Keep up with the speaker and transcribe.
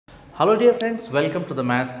Hello dear friends, welcome to the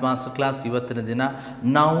Maths Master Class. ಇವತ್ತಿನ ದಿನ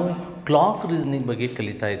ನಾವು ಕ್ಲಾಕ್ ರೀಸನಿಂಗ್ ಬಗ್ಗೆ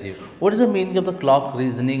ಕಲಿತಾ ಇದ್ದೀವಿ. What is the meaning of the clock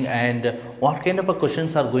reasoning and what kind of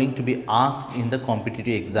questions are going to be asked in the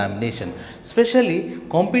competitive examination? Especially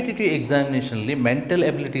competitive examination ಅಲ್ಲಿ mental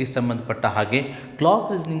ಎಬಿಲಿಟಿಗೆ ಸಂಬಂಧಪಟ್ಟ ಹಾಗೆ clock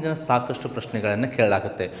ರೀಸನಿಂಗ್ನ ಸಾಕಷ್ಟು ಪ್ರಶ್ನೆಗಳನ್ನು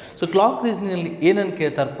ಕೇಳಲಾಗುತ್ತೆ. ಸೊ ಕ್ಲಾಕ್ ರೀಸನಿಂಗಲ್ಲಿ ಏನನ್ನು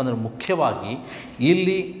ಕೇಳ್ತಾರಪ್ಪ ಅಂದರೆ ಮುಖ್ಯವಾಗಿ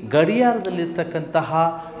ಇಲ್ಲಿ ಗಡಿಯಾರದಲ್ಲಿರ್ತಕ್ಕಂತಹ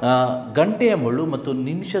ಗಂಟೆಯ ಮುಳ್ಳು ಮತ್ತು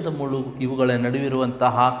ನಿಮಿಷದ ಮುಳ್ಳು ಇವುಗಳ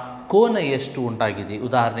ನಡುವಿರುವಂತಹ ಕೋನ ಎಷ್ಟು ಉಂಟಾಗಿದೆ.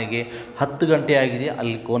 ಉದಾಹರಣೆಗೆ 10 ಗಂಟೆ ಆಗಿದೆ,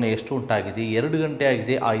 ಅಲ್ಲಿ ಕೋನ ಎಷ್ಟು ಉಂಟಾಗಿದೆ. 2 ಗಂಟೆ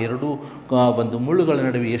ಆಗಿದೆ, ಆ ಎರಡು ಒಂದು ಮುಳ್ಳುಗಳ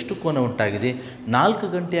ನಡುವೆ ಎಷ್ಟು ಕೋನ ಉಂಟಾಗಿದೆ. 4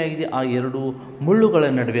 ಗಂಟೆ ಆಗಿದೆ, ಆ ಎರಡು ಮುಳ್ಳುಗಳ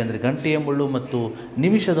ನಡುವೆ ಅಂದರೆ ಗಂಟೆಯ ಮುಳ್ಳು ಮತ್ತು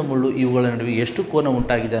ನಿಮಿಷದ ಮುಳ್ಳು ಇವುಗಳ ನಡುವೆ ಎಷ್ಟು ಕೋನ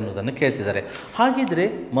ಉಂಟಾಗಿದೆ ಅನ್ನೋದನ್ನು ಕೇಳ್ತಿದ್ದಾರೆ. ಹಾಗಿದ್ರೆ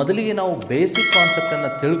ಮೊದಲಿಗೆ ನಾವು ಬೇಸಿಕ್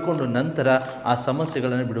ಕಾನ್ಸೆಪ್ಟನ್ನು ತಿಳ್ಕೊಂಡು ನಂತರ ಆ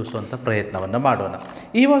ಸಮಸ್ಯೆಗಳನ್ನು ಬಿಡಿಸುವಂಥ ಪ್ರಯತ್ನವನ್ನು ಮಾಡೋಣ.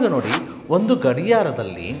 ಇವಾಗ ನೋಡಿ,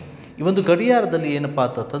 ಒಂದು ಗಡಿಯಾರದಲ್ಲಿ ಏನಪ್ಪ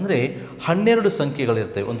ಅಂತಂದರೆ 12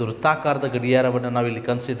 ಸಂಖ್ಯೆಗಳಿರ್ತವೆ. ಒಂದು ವೃತ್ತಾಕಾರದ ಗಡಿಯಾರವನ್ನು ನಾವಿಲ್ಲಿ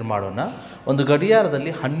ಕನ್ಸಿಡರ್ ಮಾಡೋಣ. ಒಂದು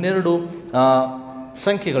ಗಡಿಯಾರದಲ್ಲಿ 12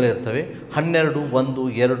 ಸಂಖ್ಯೆಗಳಿರ್ತವೆ. 12, 1, 2,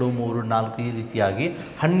 3, 4 ಈ ರೀತಿಯಾಗಿ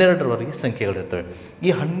 12ರವರೆಗೆ ಸಂಖ್ಯೆಗಳಿರ್ತವೆ. ಈ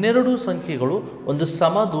 12 ಸಂಖ್ಯೆಗಳು ಒಂದು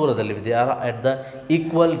ಸಮ ದೂರದಲ್ಲಿದೆ, are at the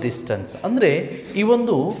equal distance. ಅಂದರೆ ಈ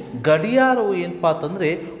ಒಂದು ಗಡಿಯಾರವು ಏನಪ್ಪ ಅಂತಂದರೆ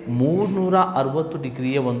 360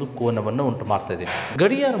 ಡಿಗ್ರಿಯ ಒಂದು ಕೋನವನ್ನು ಉಂಟು ಮಾಡ್ತಾಯಿದೆ.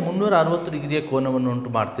 ಗಡಿಯಾರ 360 ಡಿಗ್ರಿಯ ಕೋನವನ್ನು ಉಂಟು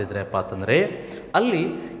ಮಾಡ್ತಿದ್ರಪ್ಪ ಅಂತಂದರೆ ಅಲ್ಲಿ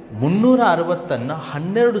 360ಅನ್ನು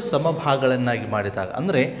 12 ಸಮಭಾಗಗಳನ್ನಾಗಿ ಮಾಡಿದಾಗ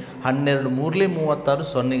ಅಂದರೆ 12 3 36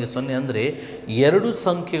 0 0 ಅಂದರೆ ಎರಡು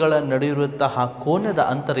ಸಂಖ್ಯೆಗಳ ನಡುವಿರುವಂತಹ ಕೋನದ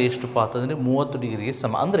ಅಂತರ ಎಷ್ಟುಪ್ಪ ಅಂತಂದರೆ 30 ಡಿಗ್ರಿಗೆ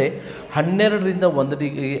ಸಮ. ಅಂದರೆ 12ರಿಂದ 1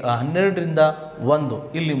 ಡಿಗ್ರಿ, 12ರಿಂದ 1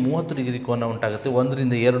 ಇಲ್ಲಿ 30 ಡಿಗ್ರಿ ಕೋನ ಉಂಟಾಗುತ್ತೆ.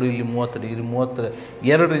 1ರಿಂದ 2 ಇಲ್ಲಿ 30 ಡಿಗ್ರಿ,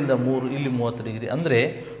 2ರಿಂದ 3 ಇಲ್ಲಿ 30 ಡಿಗ್ರಿ. ಅಂದರೆ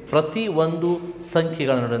ಪ್ರತಿ ಒಂದು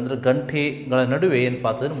ಸಂಖ್ಯೆಗಳ ನಡುವೆ ಅಂದರೆ ಗಂಟೆಗಳ ನಡುವೆ ಏನಪ್ಪ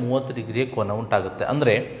ಅಂತಂದರೆ 30 ಡಿಗ್ರಿಯ ಕೋನ ಉಂಟಾಗುತ್ತೆ.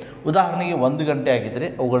 ಅಂದರೆ ಉದಾಹರಣೆಗೆ 1 ಗಂಟೆ ಆಗಿದ್ದರೆ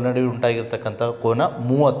ಅವುಗಳ ನಡುವೆ ಉಂಟಾಗಿರ್ತಕ್ಕಂಥ ಕೋನ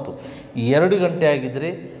 30. 2 ಗಂಟೆ ಆಗಿದ್ದರೆ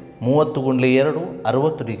 30 × 2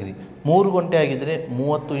 60 ಡಿಗ್ರಿ. 3 ಗಂಟೆ ಆಗಿದ್ದರೆ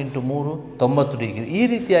 30 × 3 90 ಡಿಗ್ರಿ. ಈ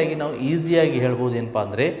ರೀತಿಯಾಗಿ ನಾವು ಈಸಿಯಾಗಿ ಹೇಳ್ಬೋದು. ಏನಪ್ಪ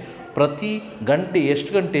ಅಂದರೆ ಪ್ರತಿ ಗಂಟೆ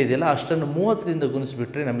ಎಷ್ಟು ಗಂಟೆ ಇದೆಯಲ್ಲ ಅಷ್ಟನ್ನು 30ರಿಂದ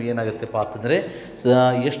ಗುಣಿಸಿಬಿಟ್ರೆ ನಮಗೇನಾಗುತ್ತೆಪ್ಪ ಅಂತಂದರೆ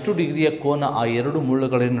ಎಷ್ಟು ಡಿಗ್ರಿಯ ಕೋನ ಆ ಎರಡು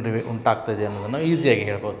ಮುಳ್ಳುಗಳ ನಡುವೆ ಉಂಟಾಗ್ತದೆ ಅನ್ನೋದನ್ನು ಈಸಿಯಾಗಿ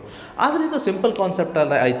ಹೇಳ್ಬೋದು. ಆದರೆ ಇದು ಸಿಂಪಲ್ ಕಾನ್ಸೆಪ್ಟ್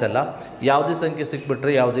ಅಲ್ಲ ಆಯ್ತಲ್ಲ. ಯಾವುದೇ ಸಂಖ್ಯೆ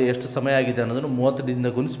ಸಿಕ್ಬಿಟ್ರೆ ಯಾವುದೇ ಎಷ್ಟು ಸಮಯ ಆಗಿದೆ ಅನ್ನೋದನ್ನು 30ರಿಂದ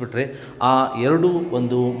ಗುಣಿಸಿಬಿಟ್ರೆ ಆ ಎರಡು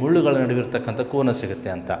ಒಂದು ಮುಳ್ಳುಗಳ ನಡುವೆ ಇರ್ತಕ್ಕಂಥ ಕೋನ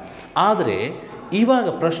ಸಿಗುತ್ತೆ ಅಂತ. ಆದರೆ ಇವಾಗ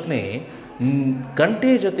ಪ್ರಶ್ನೆ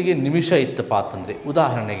ಗಂಟೆಯ ಜೊತೆಗೆ ನಿಮಿಷ ಇತ್ತಪ್ಪ ಅಂತಂದರೆ,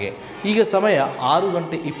 ಉದಾಹರಣೆಗೆ ಈಗ ಸಮಯ 6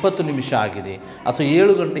 ಗಂಟೆ 20 ನಿಮಿಷ ಆಗಿದೆ ಅಥವಾ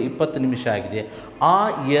 7 ಗಂಟೆ 20 ನಿಮಿಷ ಆಗಿದೆ. ಆ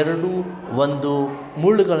ಎರಡು ಒಂದು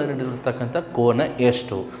ಮುಳ್ಳುಗಳ ನಡುವಿರತಕ್ಕಂಥ ಕೋನ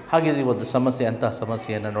ಎಷ್ಟು? ಹಾಗಿದ್ರೆ ಒಂದು ಸಮಸ್ಯೆ, ಅಂತಹ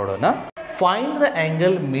ಸಮಸ್ಯೆಯನ್ನು ನೋಡೋಣ. Find the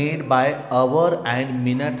angle made by our and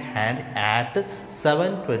minute hand at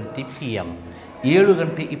 7:20 PM. 7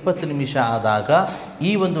 ಗಂಟೆ 20 ನಿಮಿಷ ಆದಾಗ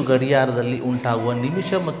ಈ ಒಂದು ಗಡಿಯಾರದಲ್ಲಿ ಉಂಟಾಗುವ ನಿಮಿಷ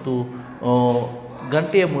ಮತ್ತು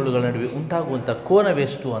ಗಂಟೆಯ ಮುಳ್ಳುಗಳ ನಡುವೆ ಉಂಟಾಗುವಂಥ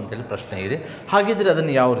ಕೋನವೆಷ್ಟು ಅಂತೇಳಿ ಪ್ರಶ್ನೆ ಇದೆ. ಹಾಗಿದ್ದರೆ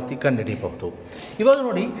ಅದನ್ನು ಯಾವ ರೀತಿ ಕಂಡುಹಿಡಿಯಬಹುದು? ಇವಾಗ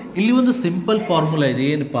ನೋಡಿ, ಇಲ್ಲಿ ಒಂದು ಸಿಂಪಲ್ ಫಾರ್ಮುಲಾ ಇದೆ.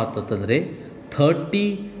 ಏನಪ್ಪ ಅಂತಂದರೆ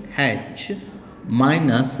 30h -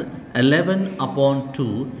 11/2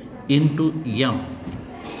 × m.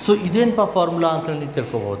 ಸೊ ಇದೇನಪ್ಪ ಫಾರ್ಮುಲಾ ಅಂತೇಳಿ ನೀವು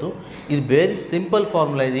ತಿಳ್ಕೊಬೋದು. ಇದು ವೆರಿ ಸಿಂಪಲ್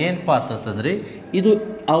ಫಾರ್ಮುಲಾ ಇದೆ. ಏನಪ್ಪ ಅಂತಂದರೆ ಇದು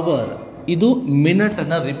ಅವರ್, ಇದು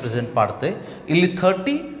ಮಿನಟನ್ನು ರಿಪ್ರೆಸೆಂಟ್ ಮಾಡುತ್ತೆ. ಇಲ್ಲಿ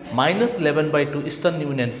 30 - 11/2 ಇಷ್ಟನ್ನು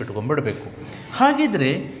ನೀವು ನೆನ್ಪಿಟ್ಕೊಂಡ್ಬಿಡಬೇಕು. ಹಾಗಿದ್ರೆ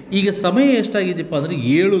ಈಗ ಸಮಯ ಎಷ್ಟಾಗಿದೆಯಪ್ಪ ಅಂದರೆ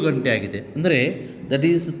 7 ಗಂಟೆ ಆಗಿದೆ. ಅಂದರೆ ದಟ್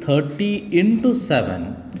ಈಸ್ 30 × 7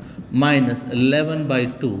 -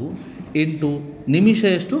 11/2 ಇಂಟು ನಿಮಿಷ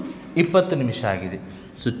ಎಷ್ಟು? 20 ನಿಮಿಷ ಆಗಿದೆ.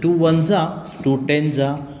 So 2 1s 2 10s,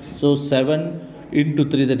 so 7 ×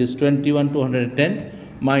 3 that is 21, 210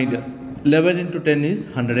 - 11 × 10 is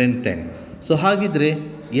 110. So ಹಾಗಿದ್ರೆ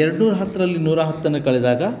 210ರಲ್ಲಿ 110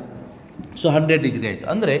 ಕಳೆದಾಗ ಸೊ 100 ಡಿಗ್ರಿ ಆಯಿತು.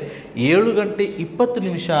 ಅಂದರೆ 7 ಗಂಟೆ 20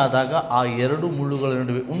 ನಿಮಿಷ ಆದಾಗ ಆ ಎರಡು ಮುಳ್ಳುಗಳ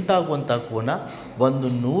ನಡುವೆ ಉಂಟಾಗುವಂಥ ಕೋನ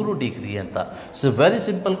 100 ಡಿಗ್ರಿ ಅಂತ. So very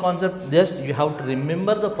simple concept. Just you have to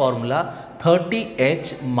remember the formula 30h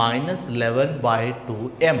 - 11/2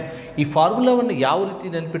 m. ಈ ಫಾರ್ಮುಲಾವನ್ನು ಯಾವ ರೀತಿ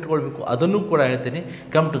ನೆನಪಿಟ್ಕೊಳ್ಬೇಕು ಅದನ್ನು ಕೂಡ ಹೇಳ್ತೀನಿ.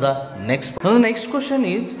 Come to the next question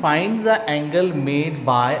is find the angle made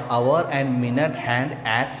by our and minute hand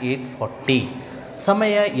at 8:40.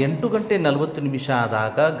 ಸಮಯ 8 ಗಂಟೆ 40 ನಿಮಿಷ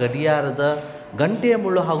ಆದಾಗ ಗಡಿಯಾರದ ಗಂಟೆಯ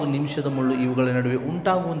ಮುಳ್ಳು ಹಾಗೂ ನಿಮಿಷದ ಮುಳ್ಳು ಇವುಗಳ ನಡುವೆ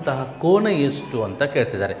ಉಂಟಾಗುವಂತಹ ಕೋನ ಎಷ್ಟು ಅಂತ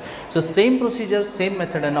ಕೇಳ್ತಿದ್ದಾರೆ. So same procedure, same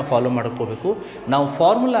ಮೆಥಡನ್ನು follow ಮಾಡ್ಕೋಬೇಕು. ನಾವು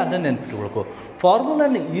ಫಾರ್ಮುಲಾನ ನೆನ್ಪಿಟ್ಕೊಳ್ಬೇಕು.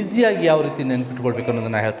 ಫಾರ್ಮುಲಾನ ಈಸಿಯಾಗಿ ಯಾವ ರೀತಿ ನೆನ್ಪಿಟ್ಕೊಳ್ಬೇಕು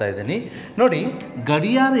ಅನ್ನೋದನ್ನು ಹೇಳ್ತಾ ಇದ್ದೀನಿ. ನೋಡಿ,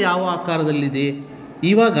 ಗಡಿಯಾರ ಯಾವ ಆಕಾರದಲ್ಲಿದೆ?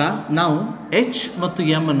 ಇವಾಗ ನಾವು H ಮತ್ತು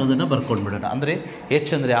M ಅನ್ನೋದನ್ನು ಬರ್ಕೊಂಡ್ಬಿಡೋಣ. ಅಂದರೆ H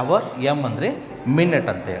ಅಂದರೆ ಅವರ್, M ಅಂದರೆ ಮಿನಿಟ್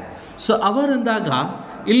ಅಂತೇಳಿ. ಸೊ ಅವರ್ ಅಂದಾಗ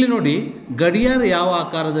ಇಲ್ಲಿ ನೋಡಿ, ಗಡಿಯಾರ ಯಾವ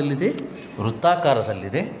ಆಕಾರದಲ್ಲಿದೆ?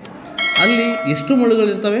 ವೃತ್ತಾಕಾರದಲ್ಲಿದೆ. ಅಲ್ಲಿ ಎಷ್ಟು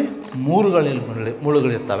ಮುಳ್ಳುಗಳಿರ್ತವೆ? 3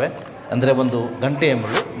 ಮುಳ್ಳುಗಳಿರ್ತವೆ. ಅಂದರೆ ಒಂದು ಗಂಟೆಯ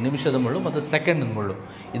ಮುಳ್ಳು, ನಿಮಿಷದ ಮುಳ್ಳು ಮತ್ತು ಸೆಕೆಂಡ್ ಮುಳ್ಳು.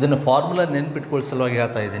 ಇದನ್ನು ಫಾರ್ಮುಲಾ ನೆನ್ಪಿಟ್ಕೊಳ್ಳೋ ಸಲುವಾಗಿ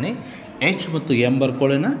ಹೇಳ್ತಾ ಇದ್ದೀನಿ. ಎಚ್ ಮತ್ತು ಎಂ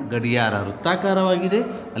ಬರ್ಕೊಳ್ಳೋಣ. ಗಡಿಯಾರ ವೃತ್ತಾಕಾರವಾಗಿದೆ,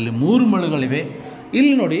 ಅಲ್ಲಿ 3 ಮುಳ್ಳುಗಳಿವೆ.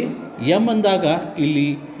 ಇಲ್ಲಿ ನೋಡಿ ಎಮ್ ಅಂದಾಗ ಇಲ್ಲಿ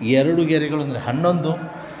 2 ಗೆರೆಗಳು ಅಂದರೆ 11.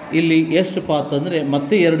 ಇಲ್ಲಿ ಎಷ್ಟು ಪಾತ್ ಅಂದರೆ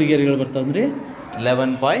ಮತ್ತೆ 2 ಗೆರೆಗಳು ಬರ್ತಾವೆ ಅಂದರೆ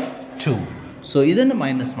 11/2. ಸೊ ಇದನ್ನು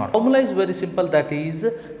ಮೈನಸ್ ಮಾಡಿ. Formula is very simple, that is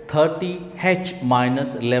 30h minus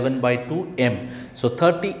 11/2m. So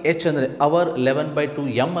 30h ಅಂದರೆ ಅವರ್,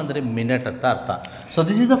 11/2m ಅಂದರೆ ಮಿನಿಟ್ ಅಂತ ಅರ್ಥ. So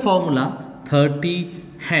this is the formula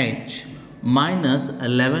 30h minus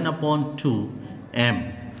 11/2m.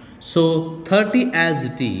 So 30 as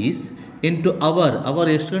it is into hour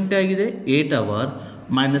ಎಷ್ಟು ಗಂಟೆ ಆಗಿದೆ? 8 hour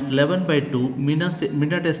minus 11/2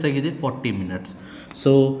 ಮಿನಿಟ್ ಎಷ್ಟಾಗಿದೆ? 40 minutes.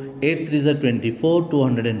 So 8 3 24,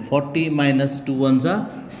 240 minus 2 1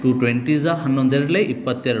 220 11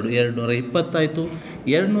 22, 220 ಆಯಿತು.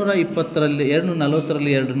 220ರಲ್ಲಿ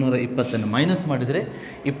 240ರಲ್ಲಿ 220 minus ಮಾಡಿದರೆ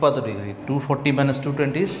 20 degree. 240 minus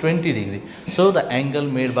 220 is 20 degree. So the angle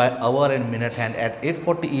made by hour and minute hand at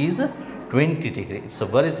 8:40 is 20 degree. It's a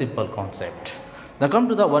very simple concept. Now come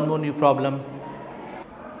to the one more new problem.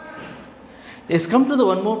 Let's come to the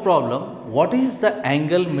one more problem. What is the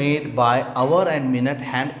angle made by hour and minute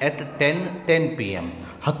hand at 10 p.m.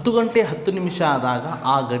 10 ಗಂಟೆ 10 ನಿಮಿಷ ಆದಾಗ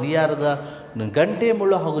ಆ ಗಡಿಯಾರದ ಗಂಟೆಯ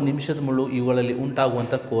ಮುಳ್ಳು ಹಾಗೂ ನಿಮಿಷದ ಮುಳ್ಳು ಇವುಗಳಲ್ಲಿ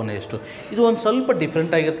ಉಂಟಾಗುವಂಥ ಕೋನ ಎಷ್ಟು? ಇದು ಒಂದು ಸ್ವಲ್ಪ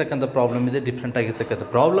ಡಿಫ್ರೆಂಟ್ ಆಗಿರ್ತಕ್ಕಂಥ ಪ್ರಾಬ್ಲಮ್ ಇದೆ. ಡಿಫ್ರೆಂಟ್ ಆಗಿರ್ತಕ್ಕಂಥ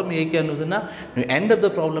ಪ್ರಾಬ್ಲಮ್ ಏಕೆ ಅನ್ನೋದನ್ನು ನೀವು ಎಂಡ್ ಆಫ್ ದ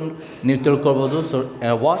ಪ್ರಾಬ್ಲಮ್ ನೀವು ತಿಳ್ಕೊಳ್ಬೋದು. So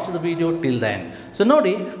watch the video till the end. So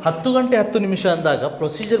ನೋಡಿ 10 ಗಂಟೆ 10 ನಿಮಿಷ ಅಂದಾಗ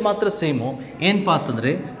ಪ್ರೊಸೀಜರ್ ಮಾತ್ರ ಸೇಮು. ಏನಪ್ಪಾ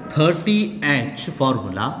ಅಂತಂದರೆ 30h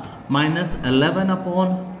formula minus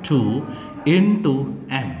 11/2 into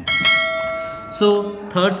m. So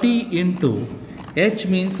 30 into h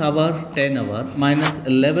means hour, 10 hour, minus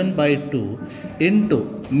 11/2 into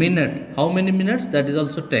minute. How many minutes? That is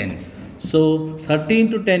also 10. So 30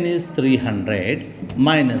 into 10 is 300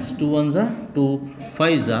 minus 2 1s are 2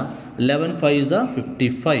 5s are 11 5s are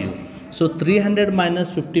 55. So 300 minus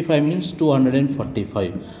 55 means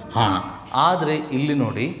 245. ಆದರೆ ಇಲ್ಲಿ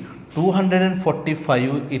ನೋಡಿ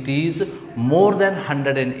 245 it is more than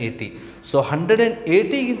 180. So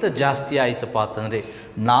 180ಗಿಂತ ಜಾಸ್ತಿ ಆಯಿತಪ್ಪ ಅಂತಂದರೆ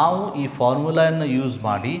ನಾವು ಈ ಫಾರ್ಮುಲಾಯನ್ನು use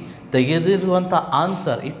ಮಾಡಿ ತೆಗೆದಿರುವಂಥ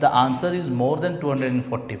answer, if the answer is more than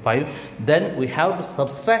 245 then we have to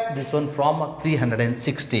subtract this one from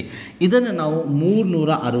 360. ಇದನ್ನು ನಾವು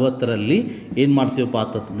 360ರಲ್ಲಿ ಏನು ಮಾಡ್ತೀವಪ್ಪ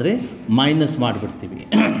ಅಂತಂದರೆ minus ಮಾಡಿಬಿಡ್ತೀವಿ.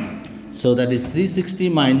 So that is 360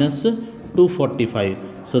 minus 245.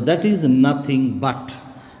 So that is nothing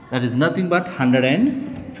but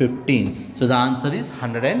 115. So the answer is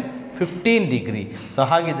 115 degree. So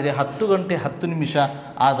ಹಾಗಿದ್ರೆ 10 ಗಂಟೆ 10 ನಿಮಿಷ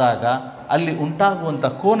ಆದಾಗ ಅಲ್ಲಿ ಉಂಟಾಗುವಂಥ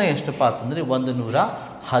ಕೋನ ಎಷ್ಟಪ್ಪ ಅಂತಂದರೆ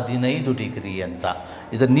 115 ಡಿಗ್ರಿ ಅಂತ.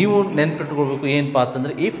 ಇದನ್ನು ನೀವು ನೆನ್ಪಿಟ್ಕೊಳ್ಬೇಕು. ಏನಪ್ಪ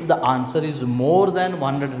ಅಂತಂದರೆ if the answer is more than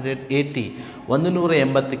 180,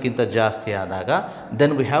 180ಕ್ಕಿಂತ ಜಾಸ್ತಿ ಆದಾಗ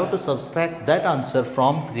then we have to subtract that answer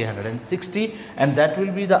from 360 and that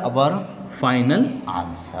will be the hour final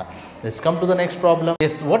answer. Let's come to the next problem.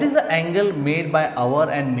 Yes, what is the angle made by hour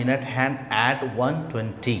and minute hand at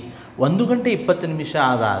 1:20? 1 ಗಂಟೆ 20 ನಿಮಿಷ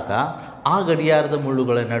ಆದಾಗ ಆ ಗಡಿಯಾರದ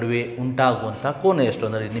ಮುಳ್ಳುಗಳ ನಡುವೆ ಉಂಟಾಗುವಂಥ ಕೋನ ಎಷ್ಟು?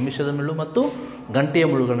 ಅಂದರೆ ನಿಮಿಷದ ಮುಳ್ಳು ಮತ್ತು ಗಂಟೆಯ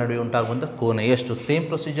ಮುಳ್ಳುಗಳ ನಡುವೆ ಉಂಟಾಗುವಂಥ ಕೋನ ಎಷ್ಟು? ಸೇಮ್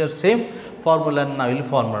ಪ್ರೊಸೀಜರ್, ಸೇಮ್ ಫಾರ್ಮುಲಾನ ನಾವಿಲ್ಲಿ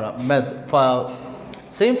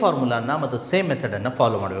ಸೇಮ್ ಫಾರ್ಮುಲಾನ ಮತ್ತು ಸೇಮ್ ಮೆಥಡನ್ನು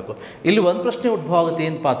ಫಾಲೋ ಮಾಡಬೇಕು. ಇಲ್ಲಿ ಒಂದು ಪ್ರಶ್ನೆ ಉದ್ಭವ ಆಗುತ್ತೆ.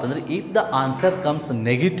 ಏನಪ್ಪ ಅಂತಂದರೆ if the answer comes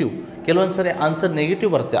negative, ಕೆಲವೊಂದು ಸರಿ ಆನ್ಸರ್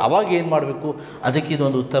ನೆಗೆಟಿವ್ ಬರುತ್ತೆ, ಅವಾಗ ಏನು ಮಾಡಬೇಕು? ಅದಕ್ಕೆ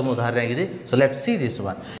ಇದೊಂದು ಉತ್ತಮ ಉದಾಹರಣೆ ಆಗಿದೆ. So let see this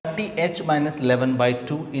one. 30h minus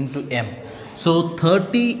 11/2 into m. So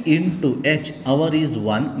 30 into h, hour is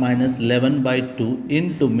 1 minus 11/2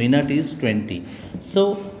 into minute is 20. So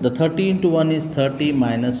the 30 into 1 is 30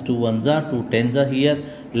 minus 2 1s are 2 10s are here,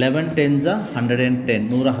 11 10s are 110,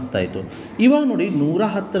 110 ಆಯಿತು. ಇವಾಗ ನೋಡಿ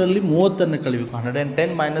 110ರಲ್ಲಿ 30 ಕಳಿಬೇಕು.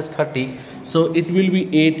 110 minus 30, so it will be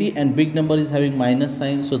 80 and big number is having minus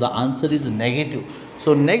sign, so the answer is negative. So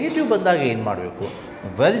negative ಬಂದಾಗ ಏನು ಮಾಡಬೇಕು?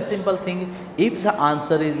 Very simple thing. If the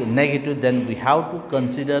answer is negative, then we have to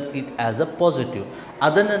consider it as a positive.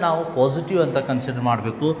 ಅದನ್ನು ನಾವು positive ಅಂತ consider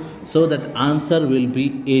ಮಾಡಬೇಕು. So that answer will be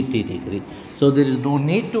 80 degree. So there is no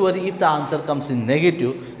need to worry. If the answer comes in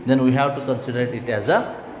negative, then we have to consider it as a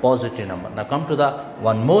positive number. Now come to the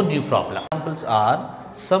one more new problem. Examples are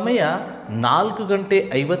ಸಮಯ 4 ಗಂಟೆ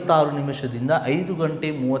 56 ನಿಮಿಷದಿಂದ 5 ಗಂಟೆ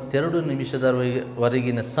 32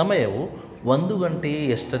 ನಿಮಿಷದವರೆಗಿನ ಸಮಯವು 1 ಗಂಟೆಯ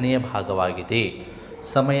ಎಷ್ಟನೆಯ ಭಾಗವಾಗಿದೆ?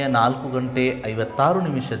 ಸಮಯ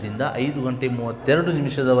 4:56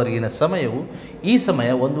 5:32 ಸಮಯವು ಈ ಸಮಯ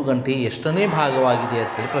 1 ಗಂಟೆ ಎಷ್ಟನೇ ಭಾಗವಾಗಿದೆ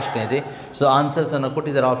ಅಂತೇಳಿ ಪ್ರಶ್ನೆ ಇದೆ. ಸೊ ಆನ್ಸರ್ಸನ್ನು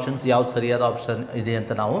ಕೊಟ್ಟಿದ್ದಾರೆ, ಆಪ್ಷನ್ಸ್ ಯಾವ್ದು ಸರಿಯಾದ ಆಪ್ಷನ್ ಇದೆ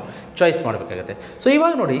ಅಂತ ನಾವು ಚಾಯ್ಸ್ ಮಾಡಬೇಕಾಗುತ್ತೆ. ಸೊ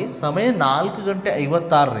ಇವಾಗ ನೋಡಿ, ಸಮಯ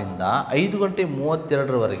 4:56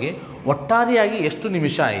 5:32 ಒಟ್ಟಾರೆಯಾಗಿ ಎಷ್ಟು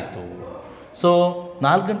ನಿಮಿಷ ಆಯಿತು? ಸೊ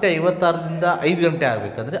 4:56 5 ಗಂಟೆ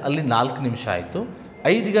ಆಗಬೇಕಾದ್ರೆ ಅಲ್ಲಿ 4 ನಿಮಿಷ ಆಯಿತು.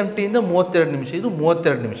 5 ಗಂಟೆಯಿಂದ 32 ನಿಮಿಷ, ಇದು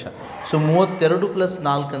 32 ನಿಮಿಷ. ಸೊ 32 +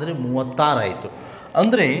 4 ಅಂದರೆ 36 ಆಯಿತು.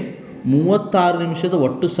 ಅಂದರೆ 36 ನಿಮಿಷದ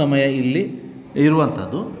ಒಟ್ಟು ಸಮಯ ಇಲ್ಲಿ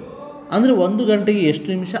ಇರುವಂಥದ್ದು. ಅಂದರೆ 1 ಗಂಟೆಗೆ ಎಷ್ಟು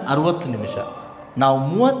ನಿಮಿಷ? 60 ನಿಮಿಷ. ನಾವು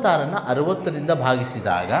 36ಅನ್ನು 60ರಿಂದ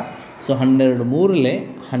ಭಾಗಿಸಿದಾಗ ಸೊ 12 3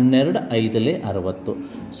 12 5 60.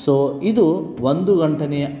 ಸೊ ಇದು 1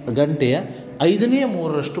 ಗಂಟೆಯ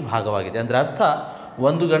 5/3 ಭಾಗವಾಗಿದೆ. ಅಂದರೆ ಅರ್ಥ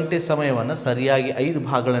 1 ಗಂಟೆ ಸಮಯವನ್ನು ಸರಿಯಾಗಿ 5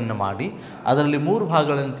 ಭಾಗಗಳನ್ನು ಮಾಡಿ ಅದರಲ್ಲಿ 3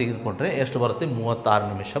 ಭಾಗಗಳನ್ನು ತೆಗೆದುಕೊಂಡ್ರೆ ಎಷ್ಟು ಬರುತ್ತೆ? 36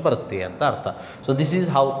 ನಿಮಿಷ ಬರುತ್ತೆ ಅಂತ ಅರ್ಥ. So this is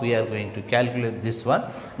how we are going to calculate this one.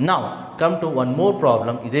 ನಾವು come to one more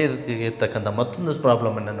problem. ಇದೇ ರೀತಿಯಾಗಿ ಇರ್ತಕ್ಕಂಥ ಮತ್ತೊಂದು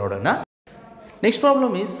ಪ್ರಾಬ್ಲಮನ್ನು ನೋಡೋಣ. ನೆಕ್ಸ್ಟ್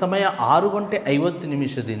ಪ್ರಾಬ್ಲಮ್ ಈಸ್ ಸಮಯ 6:50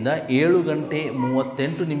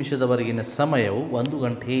 7:38 ಸಮಯವು 1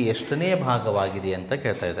 ಗಂಟೆ ಎಷ್ಟನೇ ಭಾಗವಾಗಿದೆ ಅಂತ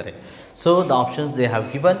ಕೇಳ್ತಾ ಇದ್ದಾರೆ. So the options they have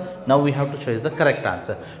given. Now we have to choice the correct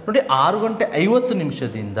answer. ನೋಡಿ,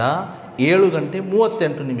 6:50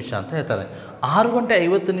 7:38 ಅಂತ ಹೇಳ್ತಾರೆ.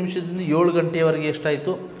 6:50 7 ಗಂಟೆಯವರೆಗೆ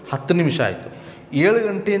ಎಷ್ಟಾಯಿತು? 10 ನಿಮಿಷ ಆಯಿತು. 7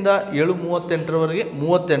 ಗಂಟೆಯಿಂದ 7:38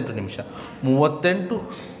 38 ನಿಮಿಷ. 38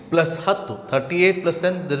 + 10 38 +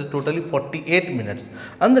 10 ದರ್ ಟೋಟಲಿ 48 ಮಿನಿಟ್ಸ್.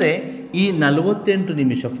 ಅಂದರೆ ಈ 48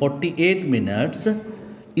 ನಿಮಿಷ 48 ಮಿನಿಟ್ಸ್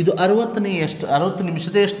ಇದು 60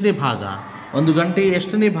 ನಿಮಿಷದ ಎಷ್ಟನೇ ಭಾಗ? 1 ಗಂಟೆಯ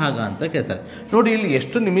ಎಷ್ಟನೇ ಭಾಗ ಅಂತ ಕೇಳ್ತಾರೆ. ನೋಡಿ, ಇಲ್ಲಿ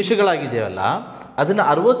ಎಷ್ಟು ನಿಮಿಷಗಳಾಗಿದೆಯಲ್ಲ ಅದನ್ನು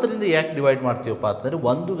 60ರಿಂದ ಯಾಕೆ ಡಿವೈಡ್ ಮಾಡ್ತೀವಪ್ಪ ಅಂತಂದರೆ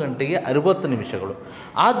 1 ಗಂಟೆಗೆ 60 ನಿಮಿಷಗಳು.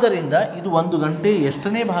 ಆದ್ದರಿಂದ ಇದು 1 ಗಂಟೆ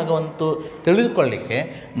ಎಷ್ಟನೇ ಭಾಗವಂತೂ ತಿಳಿದುಕೊಳ್ಳಿಕ್ಕೆ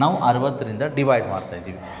ನಾವು 60ರಿಂದ ಡಿವೈಡ್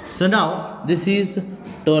ಮಾಡ್ತಾಯಿದ್ದೀವಿ. ಸೊ ನಾವು this is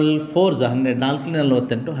 12 4 12 4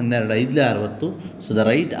 48 12 5 60. So the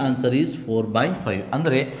right answer is 4/5.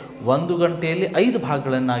 ಅಂದರೆ 1 ಗಂಟೆಯಲ್ಲಿ 5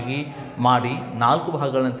 ಭಾಗಗಳನ್ನಾಗಿ ಮಾಡಿ 4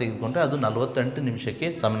 ಭಾಗಗಳನ್ನು ತೆಗೆದುಕೊಂಡ್ರೆ ಅದು 48 ನಿಮಿಷಕ್ಕೆ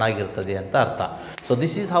ಸಮನಾಗಿರ್ತದೆ ಅಂತ ಅರ್ಥ. So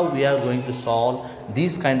this is how we are going to solve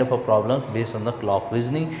these kind of a problem based on the clock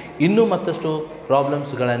reasoning. ಇನ್ನೂ ಮತ್ತಷ್ಟು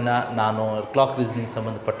ಪ್ರಾಬ್ಲಮ್ಸ್ಗಳನ್ನು ನಾನು ಕ್ಲಾಕ್ ರೀಸನಿಂಗ್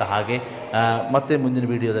ಸಂಬಂಧಪಟ್ಟ ಹಾಗೆ ಮತ್ತೆ ಮುಂದಿನ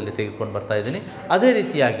ವೀಡಿಯೋದಲ್ಲಿ ತೆಗೆದುಕೊಂಡು ಬರ್ತಾ ಇದ್ದೀನಿ. ಅದೇ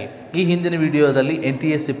ರೀತಿಯಾಗಿ ಈ ಹಿಂದಿನ ವೀಡಿಯೋದಲ್ಲಿ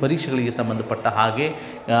NTSC ಪರೀಕ್ಷೆಗಳಿಗೆ ಸಂಬಂಧಪಟ್ಟ ಹಾಗೆ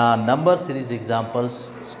number series examples,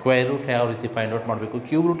 square root ಯಾವ ರೀತಿ ಫೈಂಡ್ ಔಟ್ ಮಾಡಬೇಕು,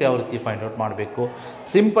 ಕ್ಯೂಬ್ ರೂಟ್ ಯಾವ ರೀತಿ ಫೈಂಡ್ ಔಟ್ ಮಾಡಬೇಕು,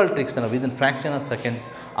 simple ಟ್ರಿಕ್ಸನ್ನು within fraction of seconds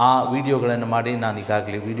ಆ ವಿಡಿಯೋಗಳನ್ನು ಮಾಡಿ ನಾನು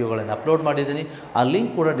ಈಗಾಗಲೇ ವಿಡಿಯೋಗಳನ್ನು ಅಪ್ಲೋಡ್ ಮಾಡಿದ್ದೀನಿ. ಆ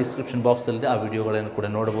ಲಿಂಕ್ ಕೂಡ ಡಿಸ್ಕ್ರಿಪ್ಷನ್ ಬಾಕ್ಸಲ್ಲಿದೆ, ಆ ವಿಡಿಯೋಗಳನ್ನು ಕೂಡ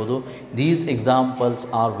ನೋಡ್ಬೋದು. These examples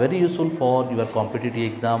are very useful for your competitive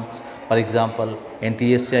exams. For example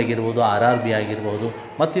NTSC ಆಗಿರ್ಬೋದು, RRB ಆಗಿರ್ಬೋದು,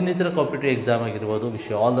 ಮತ್ತು ಇನ್ನಿತರ ಕಾಂಪಿಟೇಟಿವ್ ಎಕ್ಸಾಮ್ ಆಗಿರ್ಬೋದು. Wish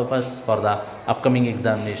you all the best for the upcoming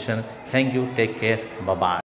examination. Thank you. Take care. Bye.